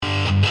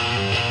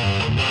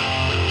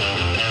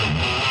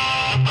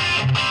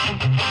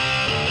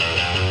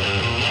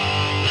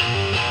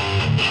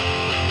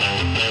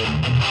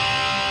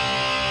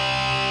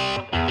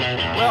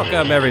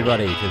Welcome,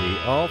 everybody, to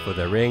the All for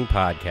the Ring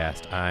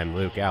podcast. I'm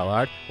Luke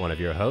Allard, one of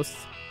your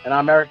hosts. And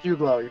I'm Eric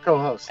Uglow, your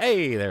co-host.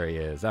 Hey, there he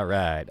is. All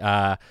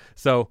right.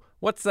 So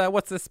what's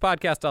this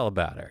podcast all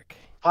about, Eric?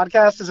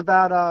 Podcast is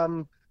about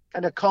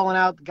kind of calling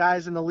out the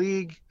guys in the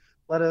league,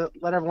 let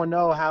everyone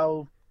know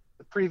how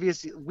the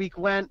previous week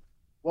went,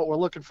 what we're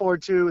looking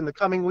forward to in the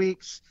coming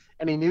weeks,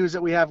 any news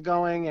that we have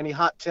going, any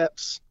hot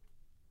tips.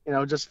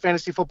 Just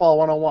fantasy football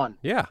 101.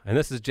 Yeah, and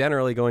this is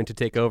generally going to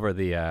take over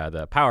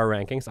the power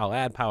rankings. I'll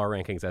add power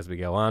rankings as we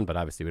go on, but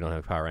obviously we don't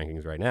have power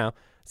rankings right now.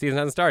 Season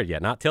hasn't started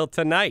yet, not till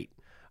tonight.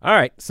 All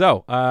right,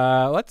 so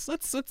let's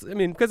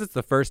because it's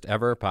the first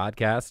ever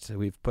podcast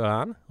we've put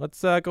on,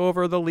 let's go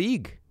over the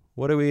league.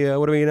 What do we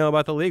know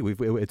about the league?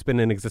 It's been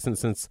in existence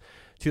since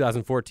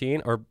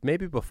 2014, or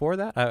maybe before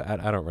that.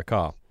 I don't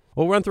recall.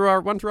 We'll run through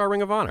our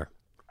Ring of Honor.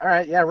 All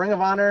right, yeah, Ring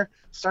of Honor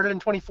started in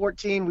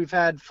 2014. We've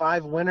had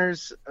 5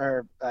 winners,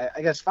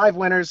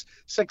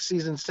 6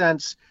 seasons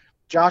since.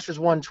 Josh has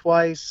won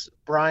twice,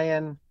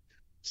 Brian,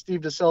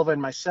 Steve DeSilva,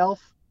 and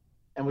myself.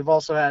 And we've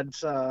also had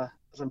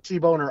some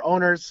T-Boner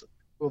owners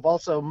who have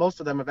also, most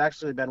of them have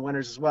actually been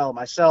winners as well.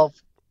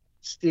 Myself,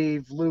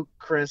 Steve, Luke,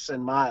 Chris,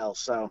 and Miles.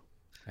 So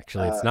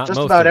actually, it's not just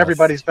most about of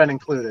everybody's us. bing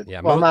included.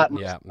 Yeah, well, not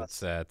most yeah. of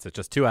us. It's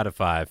just 2 out of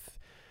 5.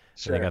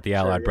 Sure, and I got the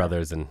Allard yeah.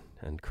 brothers and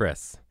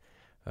Chris.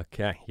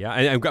 Okay, yeah,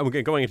 and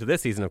going into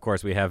this season, of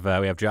course, we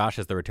have Josh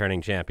as the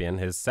returning champion,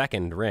 his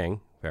second ring,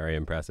 very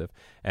impressive,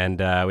 and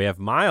we have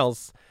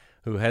Miles,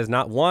 who has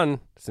not won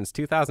since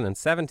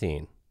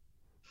 2017,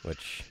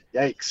 which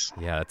Yikes!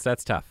 Yeah,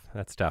 that's tough.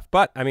 That's tough.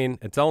 But I mean,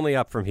 it's only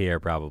up from here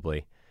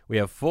probably. We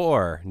have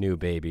 4 new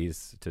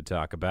babies to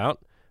talk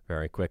about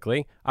very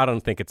quickly. I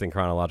don't think it's in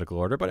chronological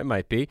order, but it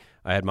might be.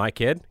 I had my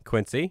kid,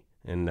 Quincy,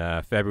 in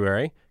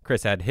February.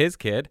 Chris had his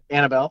kid,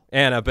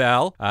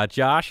 Annabelle.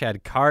 Josh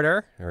had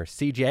Carter, or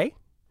CJ.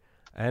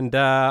 And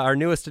our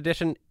newest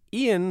addition,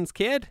 Ian's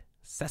kid,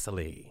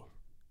 Cecily.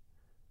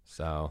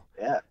 So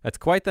yeah, that's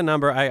quite the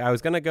number. I was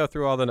going to go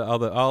through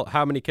all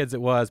how many kids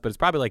it was, but it's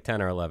probably like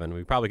 10 or 11.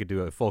 We probably could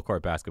do a full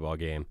court basketball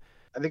game.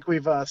 I think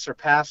we've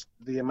surpassed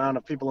the amount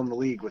of people in the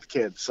league with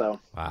kids. So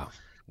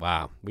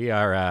wow. We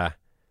are,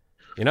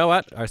 you know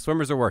what? Our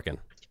swimmers are working.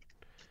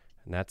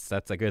 And that's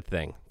a good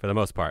thing for the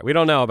most part. We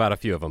don't know about a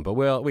few of them, but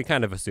we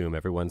kind of assume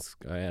everyone's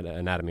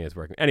anatomy is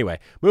working. Anyway,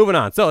 moving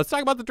on. So let's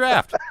talk about the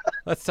draft.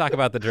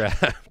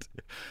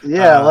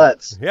 Yeah,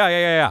 let's.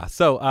 Yeah.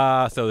 So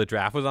the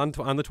draft was on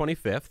the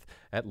 25th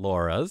at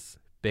Laura's.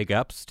 Big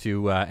ups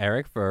to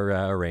Eric for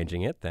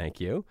arranging it.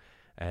 Thank you.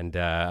 And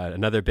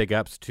another big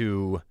ups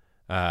to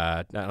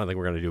I don't think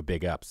we're going to do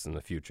big ups in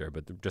the future,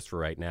 but just for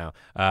right now,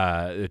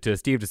 to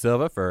Steve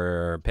DeSilva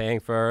for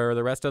paying for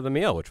the rest of the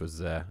meal, which was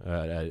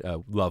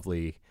a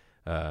lovely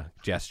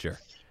gesture.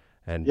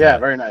 And yeah,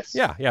 very nice.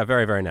 Yeah,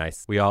 very, very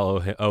nice. We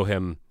all owe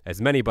him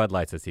as many Bud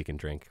Lights as he can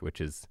drink,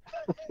 which is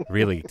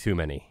really too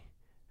many.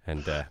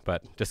 And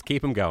but just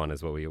keep him going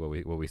is what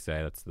we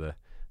say. That's the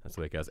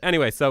way it goes.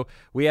 Anyway, so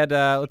we had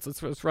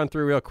let's run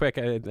through real quick.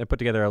 I put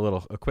together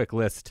a quick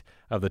list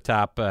of the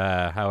top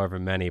however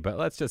many, but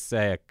let's just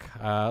say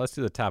let's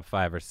do the top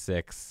 5 or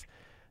 6.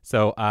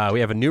 So we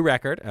have a new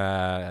record,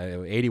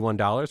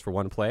 $81 for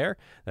one player.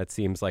 That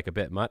seems like a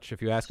bit much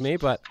if you ask me,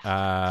 but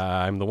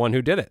I'm the one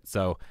who did it.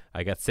 So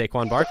I got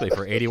Saquon Barkley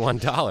for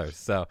 $81.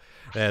 So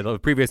the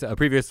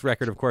previous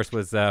record, of course,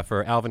 was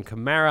for Alvin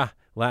Kamara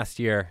last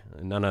year,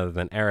 none other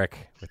than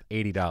Eric with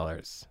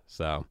 $80.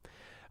 So.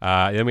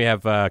 Then we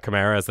have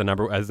Kamara as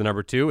the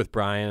number 2, with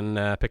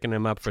Brian picking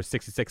him up for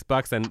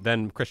 $66, and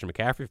then Christian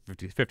McCaffrey for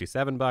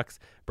 $57.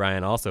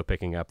 Brian also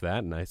picking up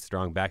that nice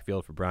strong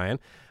backfield for Brian.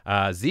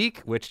 Zeke,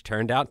 which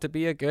turned out to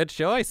be a good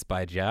choice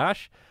by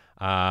Josh.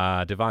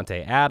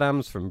 Devontae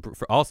Adams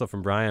also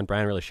from Brian.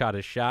 Brian really shot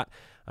his shot.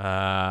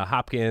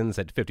 Hopkins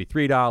at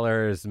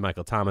 $53.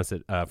 Michael Thomas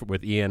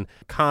with Ian.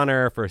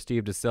 Connor for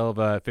Steve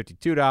DeSilva,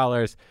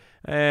 $52.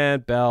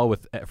 And Bell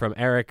from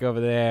Eric over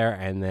there,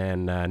 and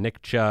then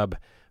Nick Chubb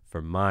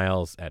for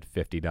Miles at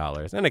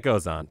 $50, and it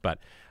goes on. But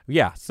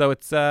yeah, so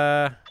it's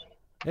I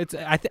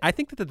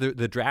think that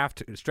the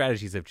draft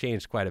strategies have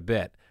changed quite a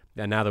bit,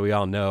 and now that we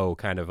all know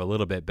kind of a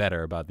little bit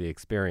better about the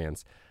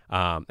experience.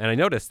 And I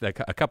noticed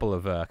that a couple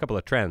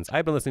of trends.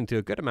 I've been listening to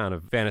a good amount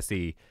of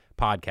fantasy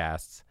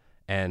podcasts,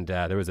 and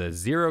there was a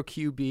 0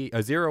 QB,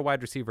 a 0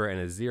 wide receiver, and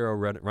a 0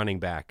 running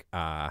back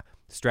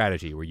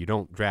strategy where you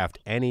don't draft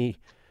any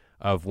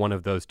of one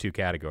of those 2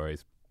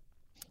 categories.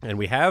 And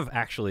we have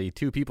actually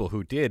 2 people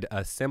who did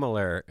a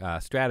similar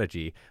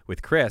strategy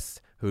with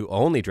Chris, who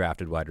only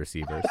drafted wide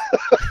receivers.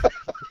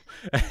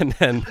 and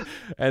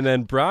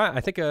then Brian, I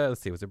think, let's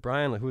see, was it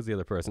Brian? Who was the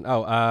other person?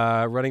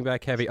 Running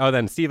back heavy. Oh,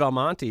 then Steve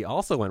Almonte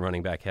also went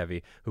running back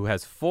heavy, who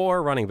has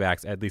 4 running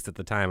backs, at least at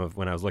the time of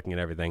when I was looking at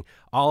everything.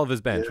 All of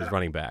his bench was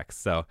running backs.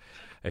 So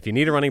if you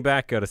need a running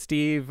back, go to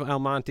Steve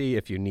Almonte.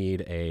 If you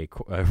need a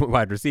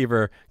wide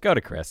receiver, go to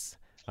Chris.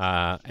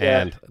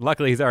 And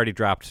luckily he's already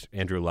dropped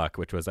Andrew Luck,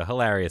 which was a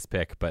hilarious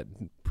pick, but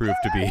proved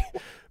to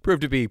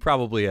proved to be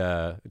probably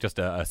just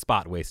a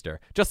spot waster,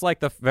 just like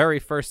the very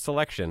first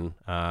selection,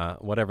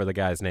 whatever the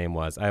guy's name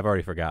was. I've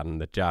already forgotten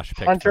that Josh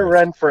picked Hunter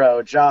first.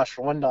 Renfro, Josh,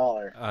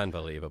 $1.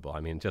 Unbelievable.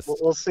 I mean, just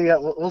We'll see.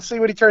 We'll see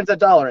what he turns that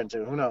dollar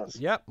into. Who knows?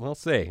 yep. We'll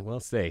see. We'll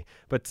see.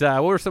 But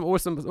what were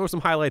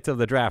some highlights of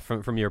the draft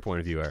from your point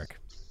of view, Eric?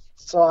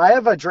 So I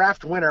have a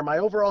draft winner. My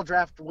overall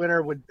draft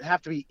winner would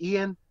have to be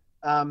Ian.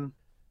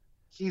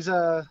 He's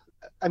a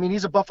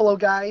Buffalo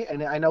guy,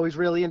 and I know he's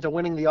really into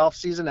winning the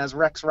offseason, as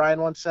Rex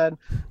Ryan once said.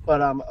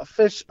 But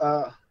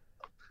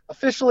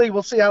officially,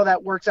 we'll see how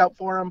that works out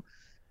for him.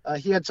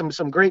 He had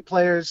some great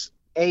players.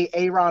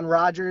 Aaron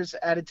Rodgers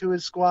added to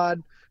his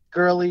squad.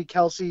 Gurley,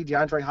 Kelsey,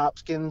 DeAndre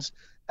Hopkins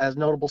as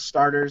notable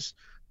starters.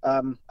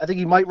 I think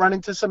he might run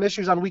into some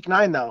issues on week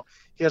 9, though.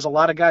 He has a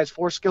lot of guys,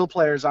 4 skill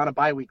players on a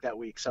bye week that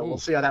week, so we'll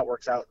see how that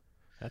works out.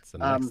 That's the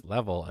next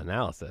level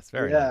analysis.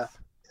 Very yeah. nice.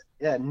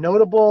 Yeah,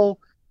 notable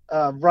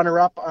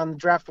runner-up on the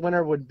draft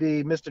winner would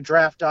be Mr.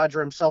 Draft Dodger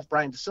himself,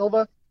 Brian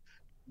DeSilva.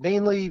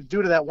 Mainly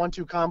due to that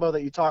 1-2 combo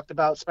that you talked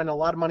about, spending a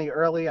lot of money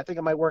early. I think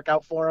it might work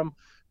out for him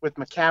with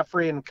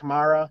McCaffrey and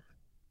Kamara.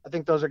 I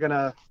think those are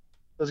gonna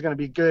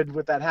be good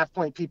with that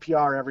half-point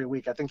PPR every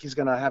week. I think he's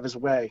gonna have his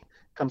way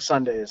come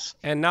Sundays.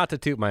 And not to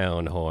toot my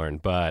own horn,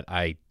 but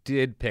I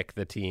did pick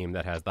the team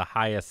that has the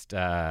highest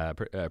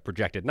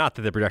projected. Not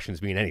that the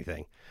projections mean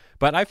anything,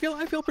 but I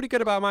feel pretty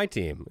good about my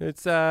team.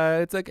 It's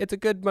a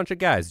good bunch of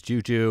guys.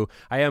 Juju.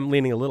 I am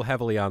leaning a little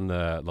heavily on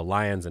the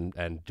Lions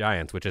and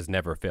Giants, which has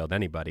never failed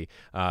anybody.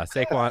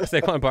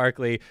 Saquon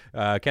Barkley,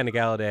 Kenny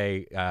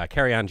Galladay,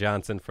 Kerryon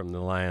Johnson from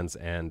the Lions,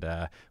 and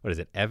what is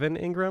it, Evan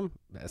Ingram?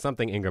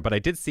 Something Ingram. But I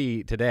did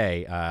see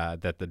today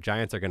that the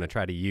Giants are going to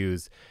try to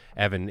use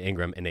Evan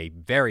Ingram in a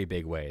very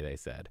big way, they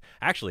said.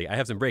 Actually, I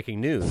have some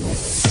breaking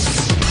news.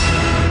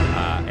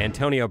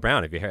 Antonio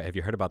Brown. Have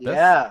you heard about this?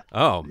 Yeah.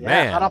 Oh yeah,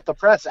 man. Hot off the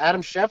press.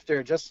 Adam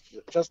Schefter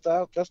just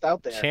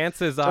out there.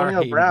 Chances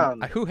Antonio are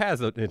Brown. Who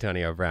has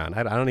Antonio Brown?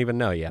 I don't even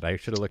know yet. I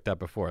should have looked up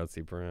before. Let's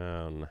see,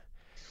 Brown.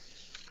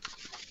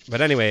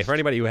 But anyway, for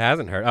anybody who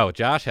hasn't heard,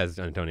 Josh has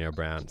Antonio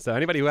Brown. So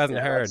anybody who hasn't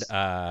heard,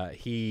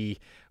 he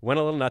went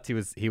a little nuts.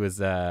 He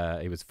was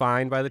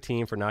fined by the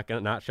team for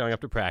not showing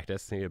up to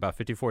practice. About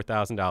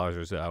 $54,000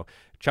 or so,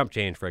 chump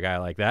change for a guy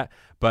like that.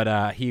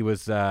 But he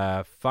was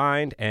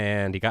fined,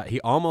 and he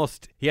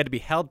had to be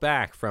held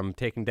back from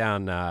taking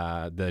down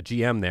the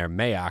GM there,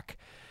 Mayock.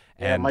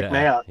 And, Mike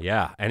Mayock.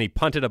 Yeah, and he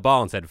punted a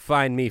ball and said,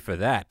 "Fine me for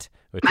that."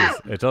 Which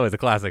is it's always a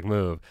classic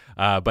move.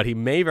 But he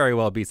may very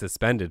well be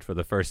suspended for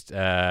the first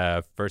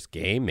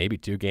game, maybe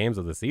 2 games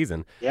of the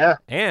season. Yeah.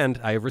 And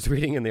I was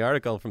reading in the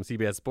article from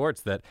CBS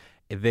Sports that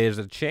there's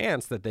a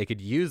chance that they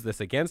could use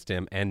this against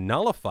him and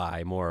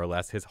nullify more or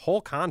less his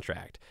whole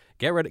contract.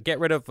 Get rid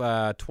of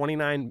the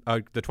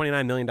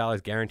 $29 million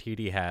guaranteed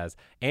he has,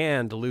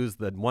 and lose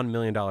the $1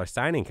 million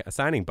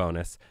signing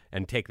bonus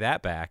and take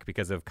that back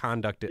because of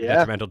conduct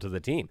detrimental to the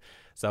team.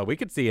 So we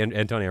could see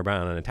Antonio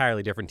Brown on an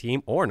entirely different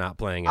team or not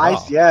playing at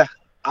all. Yeah,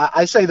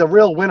 I say the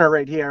real winner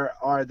right here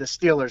are the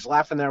Steelers,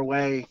 laughing their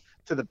way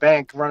to the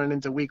bank, running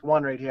into week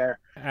 1 right here.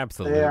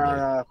 Absolutely.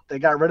 They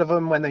got rid of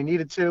him when they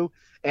needed to.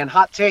 And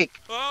hot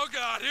take. Oh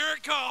God, here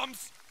it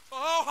comes.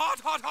 Oh,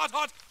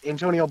 hot.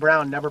 Antonio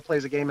Brown never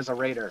plays a game as a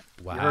Raider.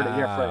 Wow. You heard it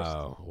here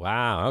first.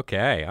 Wow.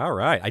 Okay. All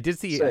right. I did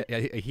see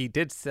he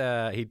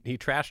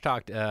trash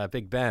talked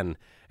Big Ben,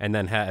 and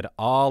then had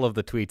all of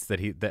the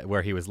tweets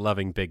where he was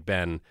loving Big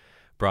Ben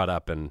brought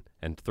up and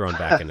thrown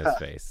back in his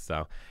face.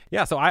 So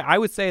yeah. So I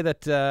would say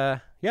that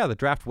the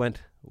draft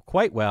went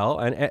quite well.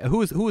 And who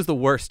was the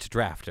worst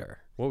drafter?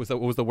 What was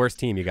the worst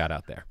team you got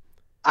out there?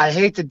 I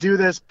hate to do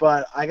this,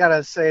 but I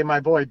gotta say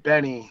my boy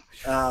Benny.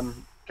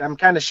 I'm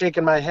kind of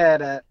shaking my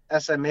head at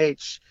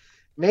SMH,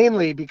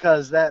 mainly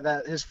because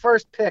that his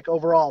first pick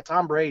overall,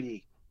 Tom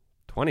Brady,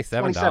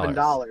 $27.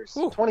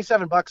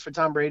 $27 for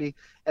Tom Brady,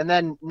 and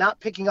then not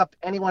picking up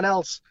anyone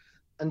else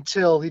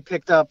until he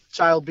picked up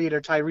child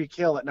beater Tyreek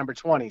Hill at number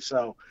 20.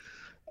 So,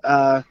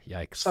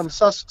 yikes! Some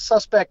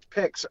suspect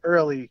picks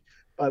early,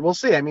 but we'll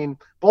see. I mean,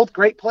 both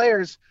great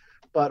players,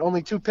 but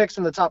only 2 picks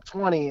in the top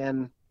 20,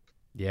 and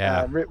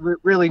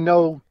really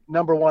no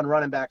number 1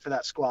 running back for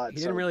that squad. He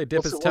didn't really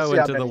dip his toe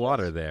into the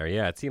water there.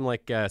 Yeah, it seemed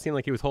like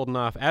he was holding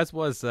off. As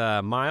was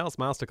Miles.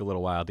 Miles took a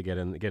little while to get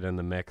in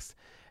the mix.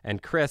 And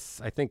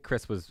Chris, I think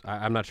Chris was.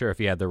 I'm not sure if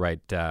he had the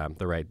right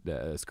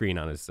screen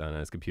on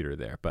his computer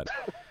there, but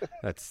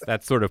that's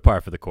sort of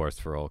par for the course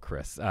for old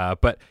Chris.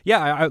 But yeah,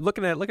 I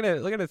looking at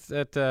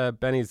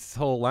Benny's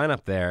whole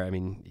lineup there. I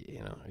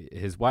mean,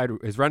 his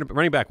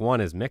running back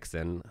 1 is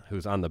Mixon,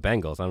 who's on the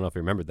Bengals. I don't know if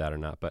you remembered that or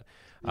not, but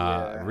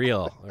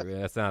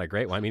that's not a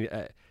great one. I mean,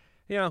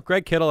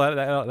 Greg Kittle,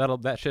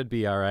 that should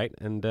be all right.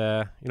 And,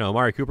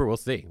 Amari Cooper, we'll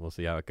see. We'll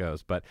see how it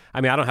goes. But,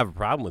 I mean, I don't have a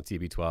problem with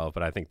TB12,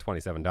 but I think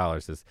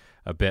 $27 is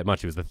a bit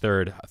much. He was the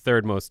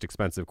third most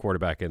expensive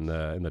quarterback in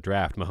the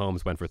draft.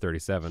 Mahomes went for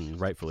 37,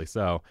 rightfully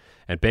so.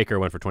 And Baker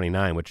went for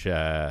 29, which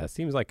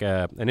seems like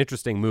an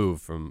interesting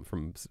move from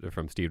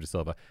Steve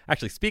DeSilva.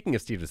 Actually, speaking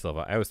of Steve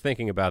DeSilva, I was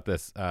thinking about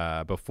this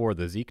before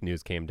the Zeke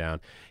news came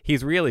down.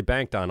 He's really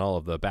banked on all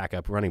of the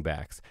backup running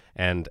backs,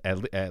 and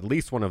at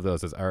least one of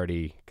those has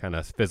already kind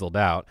of fizzled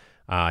out.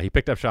 He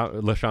picked up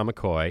LaShawn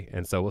McCoy,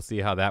 and so we'll see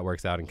how that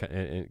works out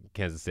in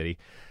Kansas City.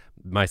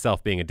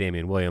 Myself being a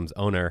Damian Williams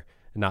owner,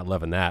 not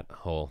loving that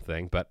whole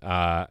thing, but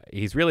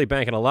he's really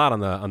banking a lot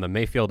on the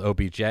Mayfield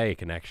OBJ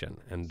connection,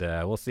 and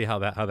we'll see how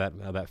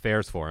that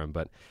fares for him.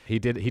 But he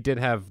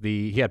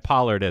had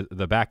Pollard as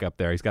the backup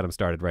there. He's got him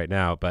started right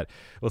now, but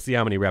we'll see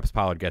how many reps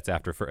Pollard gets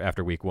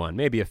after week one.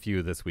 Maybe a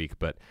few this week,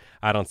 but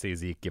I don't see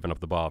Zeke giving up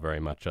the ball very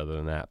much other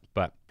than that.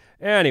 But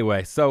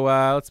anyway, so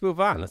let's move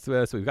on.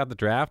 So we've got the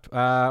draft.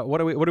 What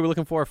are we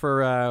looking for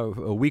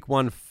week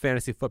one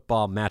fantasy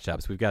football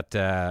matchups? We've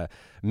got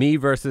me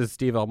versus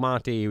Steve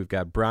Almonte. We've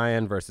got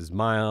Brian versus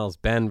Miles,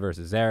 Ben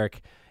versus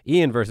Eric,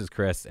 Ian versus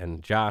Chris,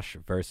 and Josh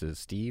versus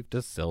Steve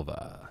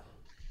DeSilva.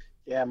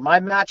 Yeah, my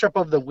matchup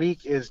of the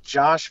week is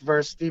Josh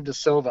versus Steve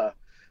DeSilva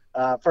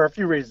for a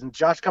few reasons.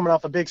 Josh coming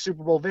off a big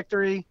Super Bowl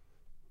victory,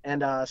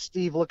 and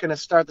Steve looking to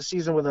start the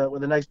season with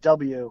a nice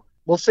W.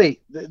 We'll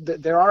see.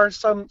 There are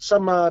some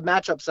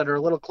matchups that are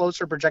a little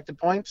closer projected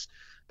points,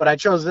 but I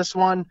chose this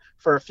one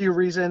for a few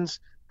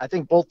reasons. I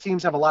think both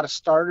teams have a lot of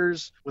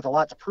starters with a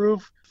lot to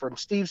prove. From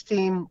Steve's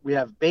team, we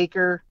have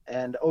Baker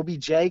and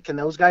OBJ. Can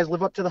those guys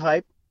live up to the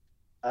hype?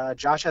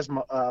 Josh has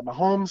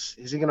Mahomes.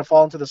 Is he going to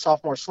fall into the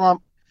sophomore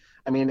slump?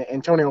 I mean,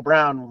 Antonio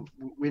Brown,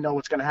 we know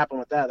what's going to happen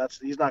with that.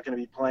 He's not going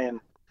to be playing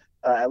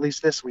at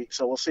least this week,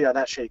 so we'll see how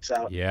that shakes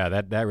out. Yeah,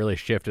 that really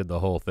shifted the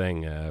whole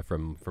thing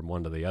from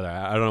one to the other.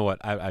 I don't know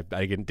what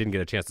I didn't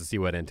get a chance to see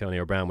what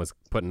Antonio Brown was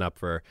putting up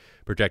for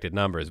projected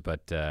numbers,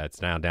 but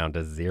it's now down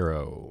to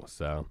 0.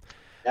 So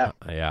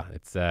yeah,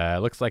 it's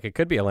looks like it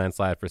could be a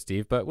landslide for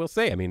Steve, but we'll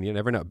see. I mean, you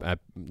never know.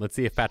 Let's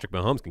see if Patrick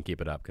Mahomes can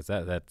keep it up, because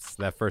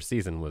that first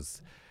season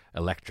was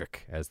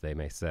electric, as they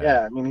may say.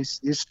 Yeah, I mean,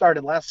 he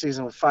started last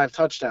season with 5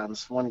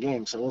 touchdowns, 1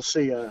 game, so we'll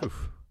see.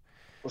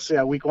 We'll see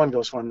how week one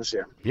goes for him this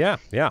year. Yeah.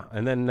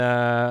 And then,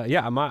 my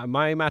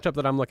matchup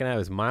that I'm looking at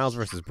is Miles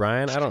versus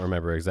Brian. I don't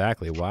remember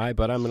exactly why,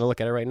 but I'm going to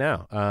look at it right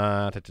now.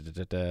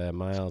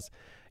 Miles.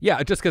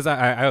 Yeah, just because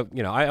I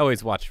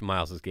always watch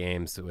Miles's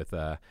games with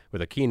a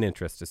keen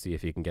interest to see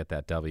if he can get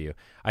that W.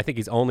 I think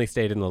he's only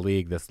stayed in the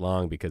league this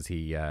long because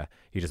he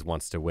just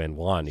wants to win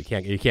one. You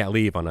can't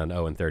leave on an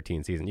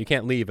 0-13 season. You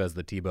can't leave as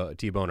the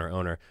T-Boner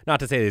owner. Not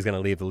to say that he's going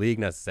to leave the league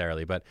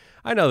necessarily, but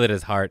I know that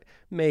his heart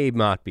may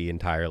not be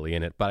entirely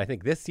in it. But I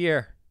think this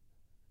year,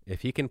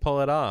 if he can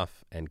pull it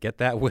off and get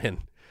that win,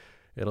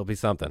 it'll be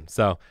something.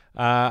 So,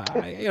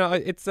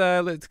 it's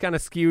kind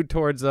of skewed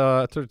towards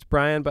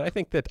Brian, but I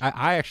think that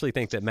I actually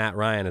think that Matt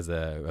Ryan is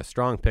a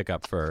strong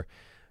pickup for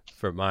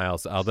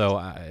Miles.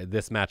 Although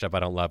this matchup I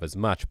don't love as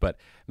much, but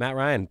Matt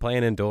Ryan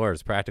playing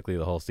indoors practically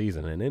the whole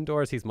season, and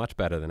indoors he's much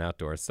better than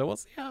outdoors. So we'll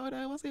see how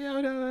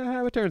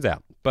it turns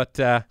out. But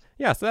so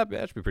that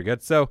should be pretty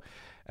good. So.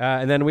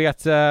 And then we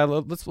got,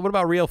 what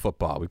about real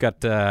football? We've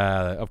got,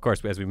 of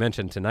course, as we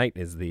mentioned, tonight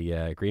is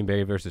the Green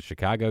Bay versus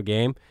Chicago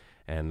game.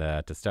 And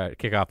to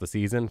kick off the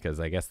season, because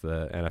I guess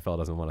the NFL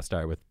doesn't want to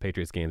start with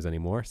Patriots games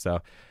anymore.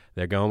 So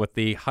they're going with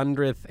the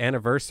 100th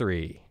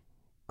anniversary,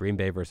 Green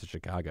Bay versus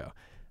Chicago.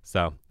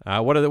 So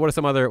what are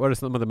some other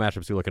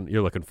matchups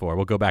you're looking for?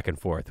 We'll go back and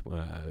forth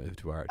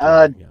to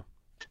our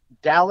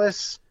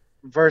Dallas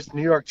versus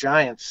New York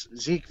Giants,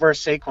 Zeke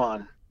versus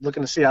Saquon.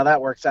 Looking to see how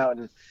that works out,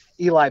 and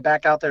Eli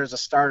back out there as a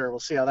starter. We'll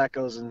see how that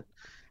goes,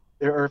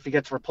 or if he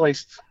gets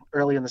replaced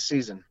early in the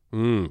season.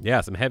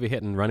 Some heavy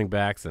hitting running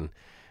backs, and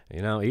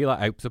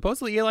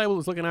supposedly Eli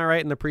was looking all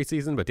right in the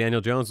preseason, but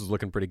Daniel Jones was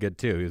looking pretty good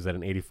too. He was at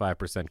an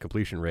 85%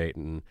 completion rate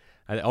and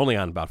only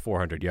on about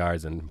 400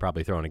 yards, and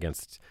probably throwing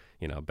against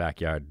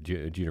backyard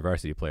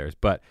university players.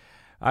 But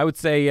I would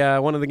say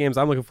one of the games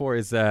I'm looking for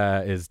is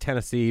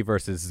Tennessee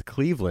versus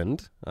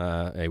Cleveland.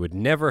 I would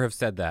never have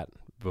said that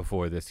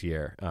before this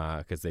year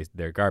because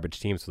they're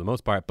garbage teams for the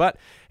most part, but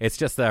it's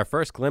just our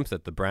first glimpse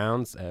at the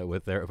Browns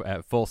with their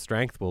at full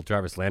strength. Will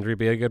Jarvis Landry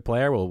be a good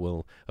player?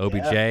 Will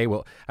OBJ?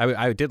 Yeah.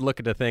 I did look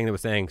at a thing that was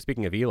saying,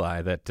 speaking of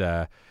Eli,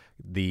 that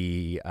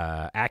the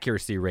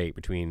accuracy rate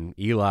between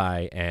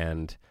Eli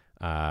and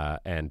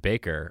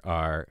Baker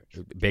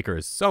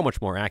is so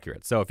much more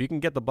accurate. So if you can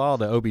get the ball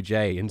to OBJ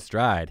in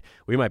stride,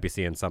 we might be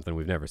seeing something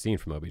we've never seen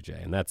from OBJ,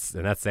 and that's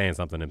saying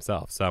something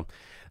himself. So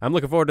I'm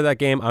looking forward to that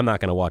game. I'm not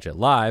going to watch it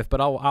live, but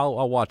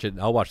I'll watch it.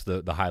 I'll watch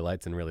the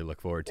highlights and really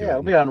look forward to it. Yeah,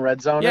 it'll be on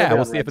Red Zone. Yeah,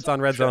 we'll see if it's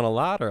on Red Zone a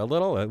lot or a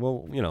little.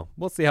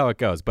 We'll see how it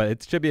goes, but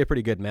it should be a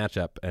pretty good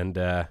matchup, and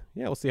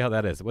we'll see how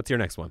that is. What's your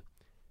next one?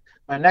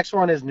 My next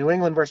one is New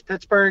England versus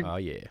Pittsburgh. Oh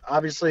yeah,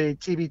 obviously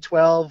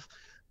TB12.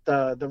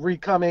 The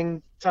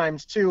recoming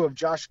 ×2 of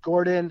Josh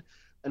Gordon,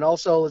 and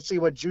also let's see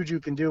what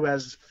Juju can do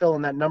as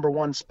filling that number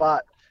 1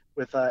 spot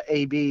with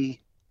AB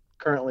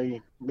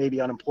currently maybe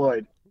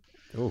unemployed.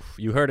 Oof,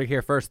 you heard it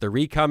here first. The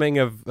recoming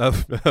of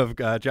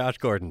Josh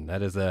Gordon.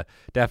 That is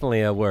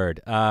definitely a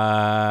word.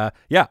 Yeah,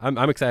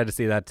 I'm excited to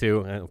see that too,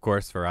 of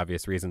course, for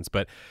obvious reasons.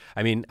 But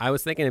I mean, I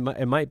was thinking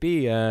it might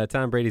be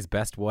Tom Brady's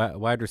best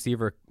wide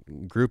receiver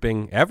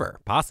grouping ever,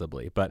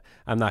 possibly. But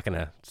I'm not going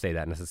to say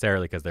that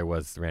necessarily because there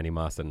was Randy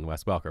Moss and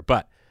Wes Welker.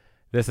 But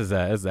this is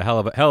a hell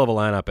of a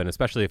lineup, and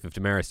especially if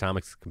Demaryius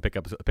Thomas can pick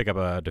up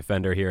a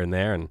defender here and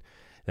there, and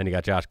then you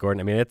got Josh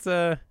Gordon. I mean,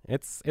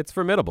 it's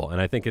formidable,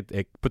 and I think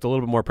it puts a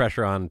little bit more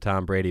pressure on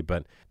Tom Brady,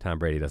 but Tom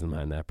Brady doesn't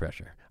mind that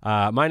pressure.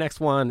 My next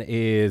one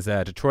is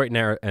Detroit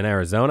and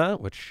Arizona,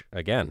 which,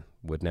 again,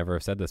 would never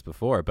have said this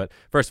before. But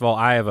first of all,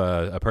 I have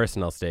a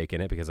personal stake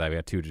in it because I've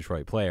got two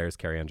Detroit players,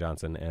 Kerryon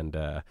Johnson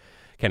and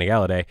Kenny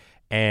Galladay,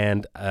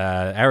 and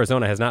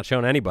Arizona has not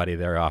shown anybody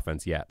their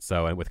offense yet.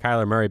 So, and with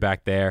Kyler Murray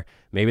back there,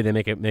 maybe they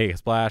make a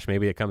splash,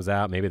 maybe it comes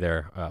out, maybe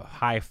they're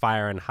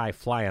high-firing,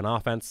 high-flying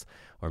offense,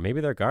 or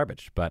maybe they're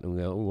garbage. But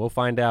we'll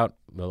find out.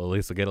 We'll at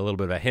least get a little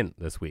bit of a hint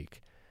this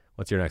week.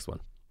 What's your next one?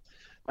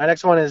 My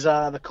next one is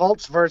the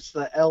Colts versus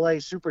the LA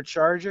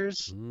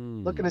Superchargers.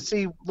 Looking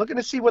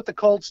to see what the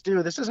Colts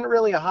do. This isn't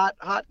really a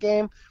hot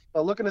game,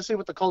 but looking to see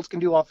what the Colts can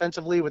do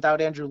offensively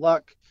without Andrew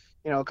Luck.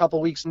 A couple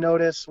weeks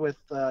notice with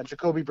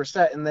Jacoby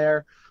Brissett in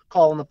there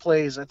calling the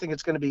plays. I think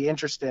it's going to be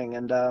interesting.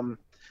 And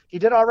he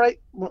did all right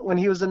when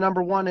he was the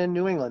number one in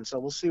New England. So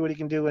we'll see what he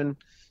can do in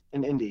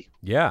Indy.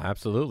 Yeah,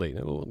 absolutely.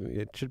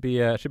 It should be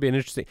an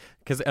interesting,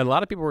 because a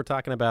lot of people were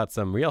talking about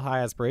some real high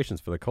aspirations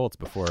for the Colts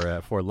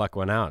before Luck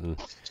went out, and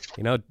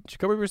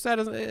Jacoby Brissett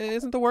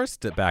isn't the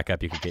worst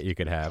backup you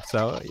could have.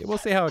 So we'll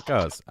see how it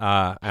goes.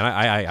 And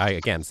I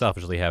again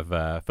selfishly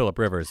have Phillip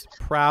Rivers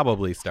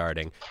probably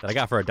starting that I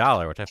got for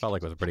 $1, which I felt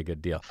like was a pretty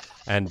good deal.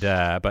 And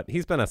but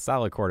he's been a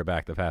solid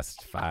quarterback the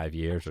past 5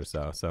 years or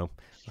so. So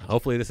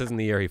hopefully this isn't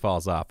the year he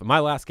falls off. But my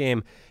last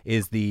game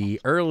is the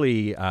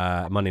early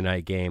Monday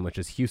night game, which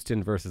is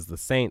Houston versus the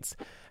Saints.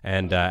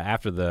 And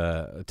after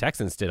the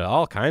Texans did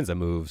all kinds of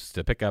moves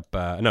to pick up,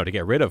 to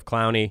get rid of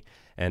Clowney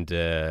and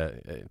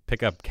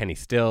pick up Kenny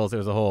Stills. There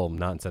was a whole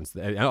nonsense.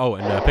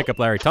 And pick up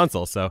Larry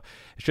Tunsil. So it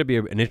should be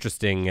an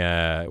interesting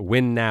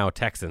win now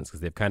Texans, because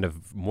they've kind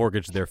of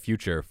mortgaged their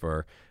future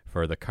for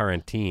the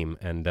current team.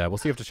 And we'll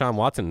see if Deshaun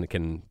Watson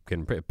can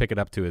pick it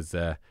up to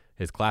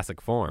his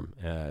classic form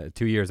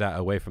 2 years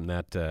away from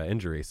that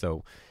injury.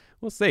 So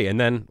we'll see. And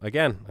then,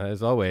 again,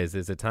 as always,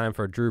 is it time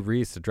for Drew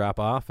Brees to drop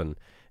off? And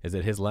is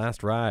it his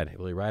last ride?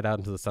 Will he ride out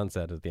into the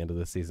sunset at the end of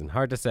the season?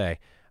 Hard to say.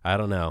 I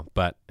don't know.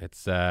 But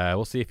it's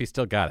we'll see if he's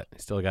still got it.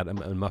 He's still got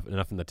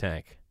enough in the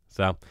tank.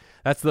 So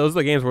those are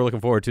the games we're looking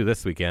forward to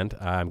this weekend.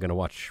 I'm going to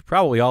watch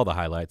probably all the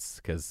highlights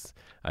because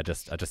I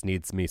just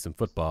need me some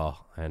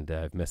football, and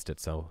I've missed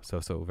it so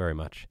very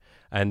much.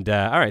 And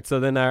all right, so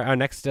then our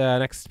next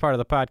part of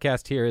the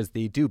podcast here is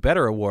the Do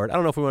Better Award. I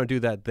don't know if we want to do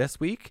that this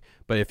week,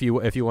 but if you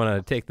want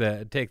to take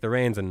the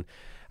reins, and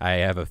I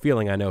have a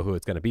feeling I know who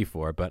it's going to be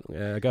for, but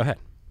go ahead.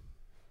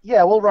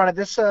 Yeah, we'll run it.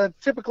 This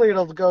typically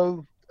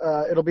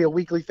it'll be a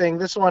weekly thing.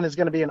 This one is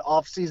going to be an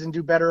off-season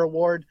Do Better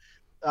Award.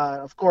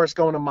 Of course,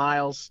 going to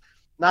Miles.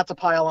 Not to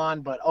pile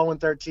on, but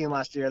 0-13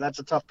 last year. That's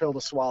a tough pill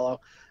to swallow.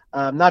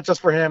 Not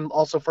just for him,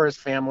 also for his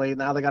family.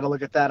 Now they got to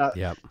look at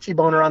that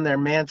T-boner on their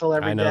mantle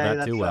every day. I know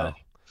that too well.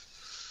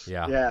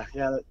 Yeah,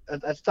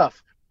 that's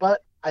tough.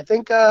 But I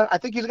think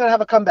he's going to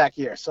have a comeback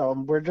year. So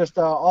we're just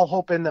all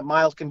hoping that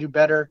Miles can do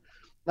better,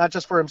 not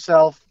just for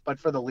himself, but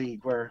for the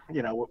league. We're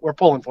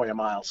pulling for you,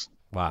 Miles.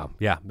 Wow.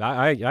 Yeah,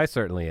 I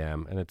certainly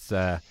am. And it's,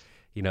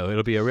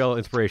 it'll be a real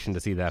inspiration to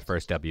see that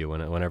first W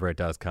whenever it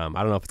does come.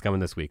 I don't know if it's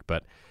coming this week,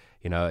 but,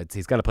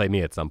 he's going to play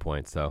me at some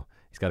point. So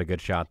he's got a good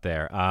shot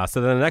there.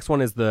 So then the next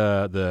one is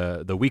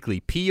the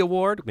weekly P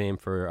Award, named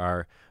for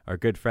our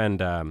good friend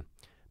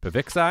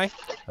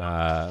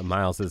Pavixai,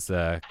 Miles'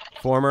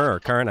 former or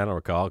current, I don't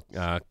recall,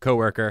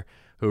 coworker,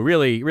 who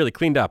really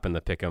cleaned up in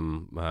the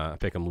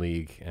Pick'em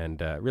League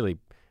and really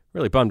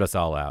bummed us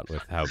all out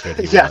with how good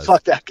he was. Yeah,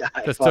 fuck that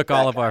guy. Just took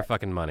all of our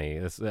fucking money.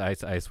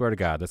 I swear to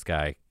God, this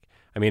guy,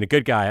 I mean, a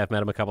good guy. I've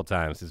met him a couple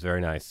times. He's very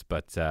nice,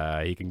 but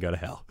he can go to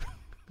hell.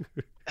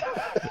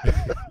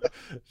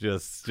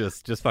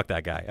 just fuck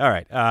that guy. All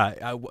right.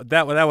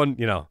 That one,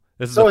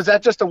 Is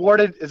that just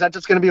awarded? Is that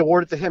just going to be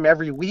awarded to him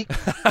every week?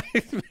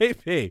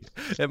 Maybe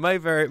it may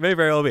very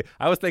well be.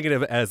 I was thinking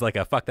of it as like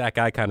a fuck that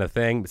guy kind of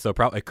thing. So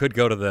probably it could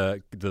go to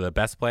the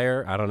best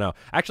player. I don't know.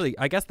 Actually,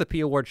 I guess the P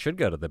Award should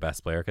go to the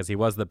best player because he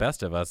was the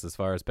best of us as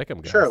far as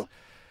Pick'em goes. True.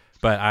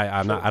 But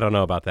I'm not. I don't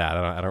know about that.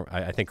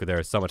 I think there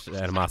is so much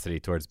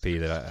animosity towards P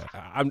that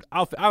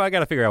I got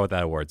to figure out what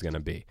that award's going to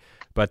be.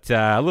 But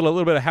a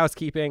little bit of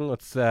housekeeping.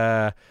 Let's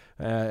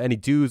any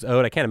dues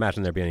owed. I can't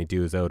imagine there'd be any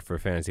dues owed for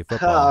fantasy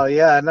football. Oh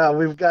yeah, no,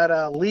 we've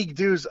got league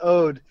dues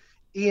owed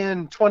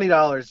Ian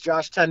 $20,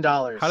 Josh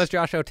 $10. How does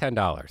Josh owe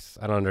 $10?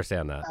 I don't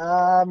understand that.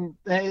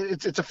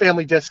 It's a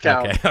family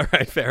discount. Okay, all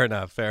right, fair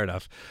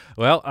enough.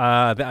 Well,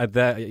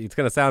 it's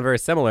going to sound very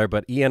similar,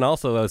 but Ian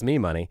also owes me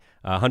money,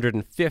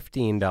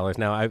 $115.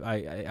 Now,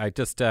 I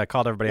just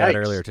called everybody out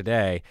earlier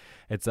today.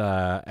 It's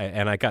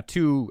and I got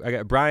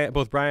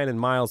both Brian and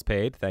Miles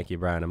paid. Thank you,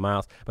 Brian and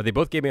Miles. But they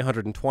both gave me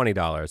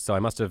 $120. So I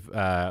must have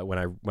when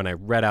I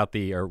wrote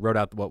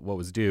out what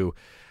was due,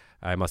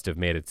 I must have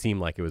made it seem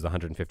like it was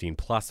 115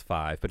 plus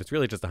 5, but it's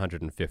really just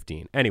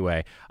 115.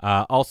 Anyway,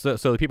 also,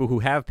 so the people who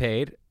have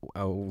paid,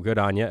 good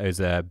on you,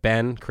 is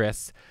Ben,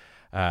 Chris,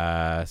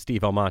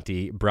 Steve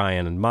Almonte,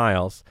 Brian, and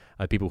Miles.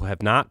 People who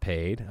have not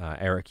paid,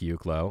 Eric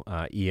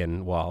Uglo,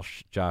 Ian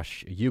Walsh,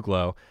 Josh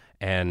Uglo,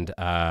 and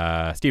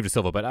Steve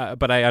DeSilva.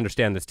 But I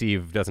understand that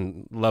Steve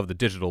doesn't love the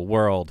digital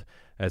world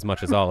as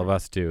much as all of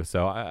us do.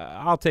 So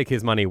I'll take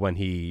his money when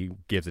he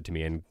gives it to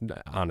me. And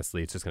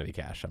honestly, it's just going to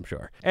be cash, I'm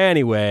sure.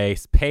 Anyway,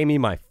 pay me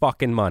my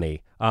fucking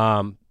money.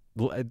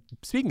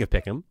 Speaking of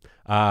Pick'em,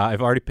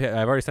 I've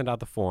already sent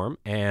out the form,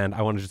 and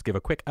I want to just give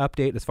a quick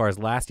update as far as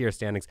last year's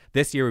standings.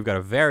 This year, we've got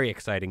a very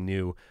exciting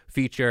new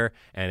feature,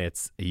 and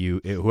it's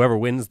whoever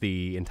wins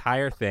the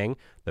entire thing,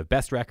 the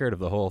best record of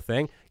the whole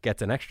thing,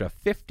 gets an extra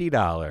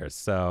 $50.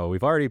 So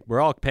we're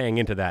all paying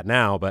into that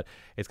now, but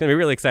it's going to be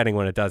really exciting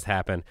when it does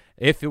happen.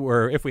 If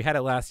we had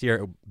it last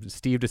year,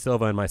 Steve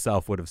DeSilva and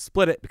myself would have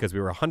split it because we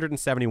were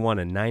 171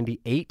 and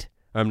 98,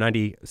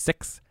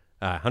 96.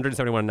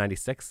 171 and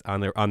 96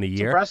 on the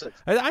year. Impressive.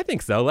 I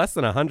think so. Less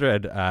than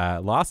 100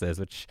 losses,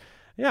 which,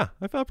 yeah,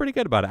 I felt pretty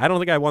good about it. I don't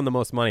think I won the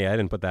most money. I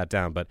didn't put that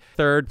down. But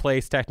third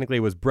place technically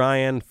was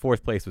Brian.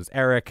 Fourth place was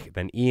Eric.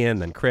 Then Ian.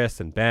 Then Chris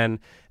and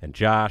Ben and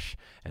Josh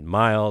and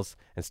Miles.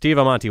 And Steve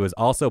Almonte was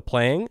also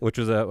playing, which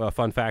was a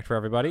fun fact for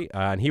everybody.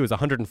 And he was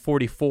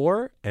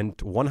 144 and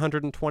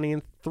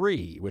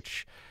 123,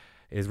 which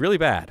is really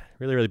bad.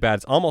 Really, really bad.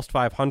 It's almost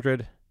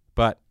 500,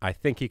 but I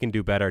think he can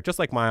do better. Just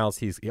like Miles,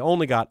 he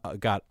only got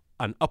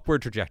an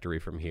upward trajectory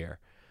from here.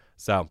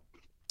 So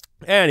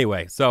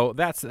anyway, so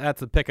that's the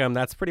pick'em.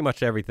 That's pretty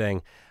much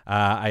everything.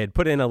 I had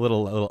put in a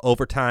little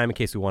overtime in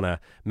case we want to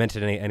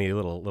mention any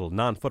little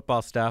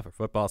non-football stuff or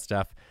football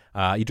stuff.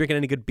 You drinking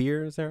any good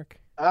beers,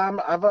 Eric?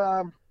 I've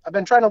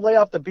been trying to lay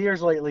off the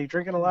beers lately,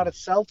 drinking a lot of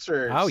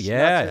seltzers. Oh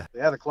yeah.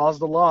 The claw's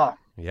the law.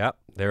 Yep.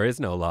 There is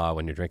no law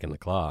when you're drinking the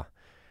claw.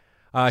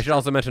 I should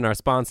also mention our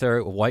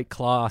sponsor, White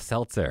Claw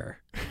Seltzer.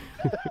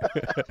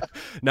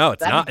 No,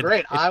 it's not.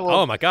 Great.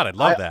 Oh my God, I'd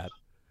love that.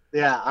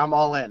 Yeah, I'm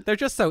all in. They're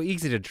just so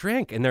easy to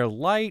drink, and they're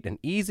light and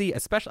easy.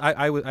 Especially,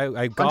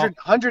 I golfed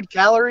 100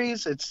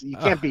 calories. You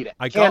can't beat it.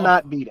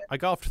 Cannot beat it. I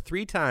golfed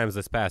 3 times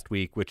this past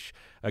week, which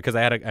because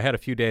I had a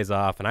few days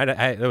off, and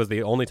that was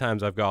the only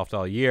times I've golfed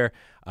all year.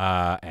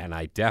 And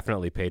I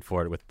definitely paid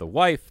for it with the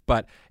wife,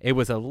 but it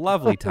was a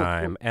lovely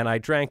time, and I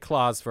drank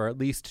claws for at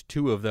least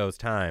 2 of those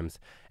times,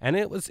 and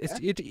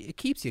it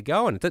keeps you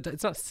going.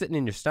 It's not sitting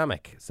in your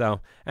stomach. So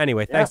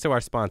anyway, thanks to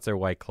our sponsor,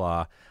 White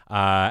Claw.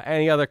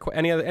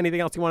 Anything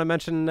else you want to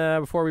mention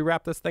before we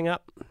wrap this thing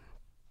up?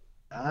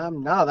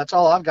 No, that's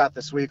all I've got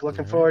this week.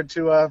 Looking forward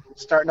to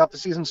starting off the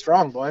season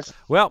strong, boys.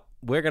 Well,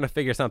 we're going to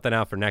figure something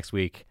out for next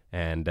week,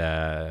 and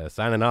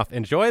signing off.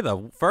 Enjoy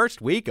the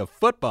first week of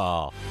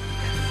football.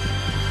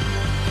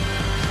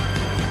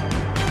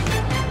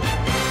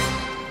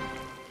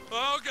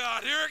 Oh,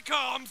 God, here it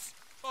comes.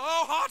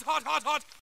 Oh, hot, hot, hot, hot.